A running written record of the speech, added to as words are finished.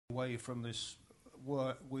away from this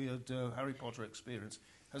weird Harry Potter experience.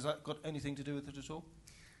 Has that got anything to do with it at all?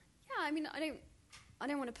 Yeah, I mean, I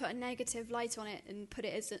don't want to put a negative light on it and put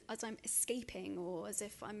it as I'm escaping or as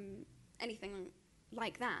if I'm anything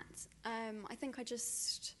like that. I think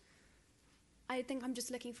I'm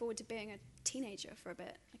just looking forward to being a teenager for a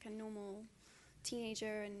bit, like a normal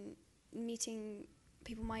teenager, and meeting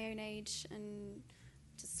people my own age and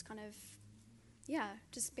just kind of, yeah,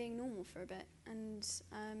 just being normal for a bit. And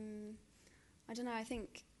I don't know, I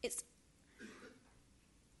think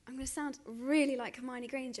I'm going to sound really like Hermione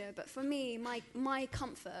Granger, but for me, my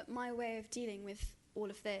comfort, my way of dealing with all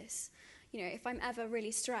of this, you know, if I'm ever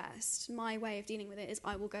really stressed, my way of dealing with it is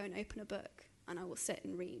I will go and open a book and I will sit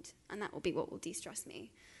and read, and that will be what will de-stress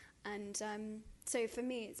me. And so for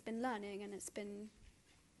me, it's been learning, and it's been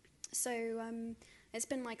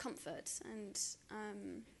my comfort, and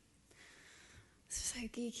so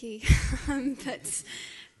geeky, but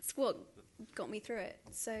it's what got me through it.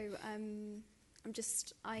 So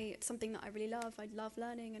it's something that I really love. I love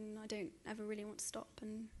learning, and I don't ever really want to stop,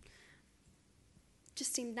 and it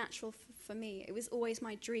just seemed natural for me. It was always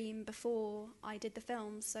my dream before I did the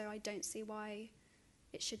film, so I don't see why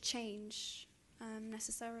it should change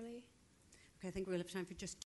necessarily. Okay, I think we'll have time for just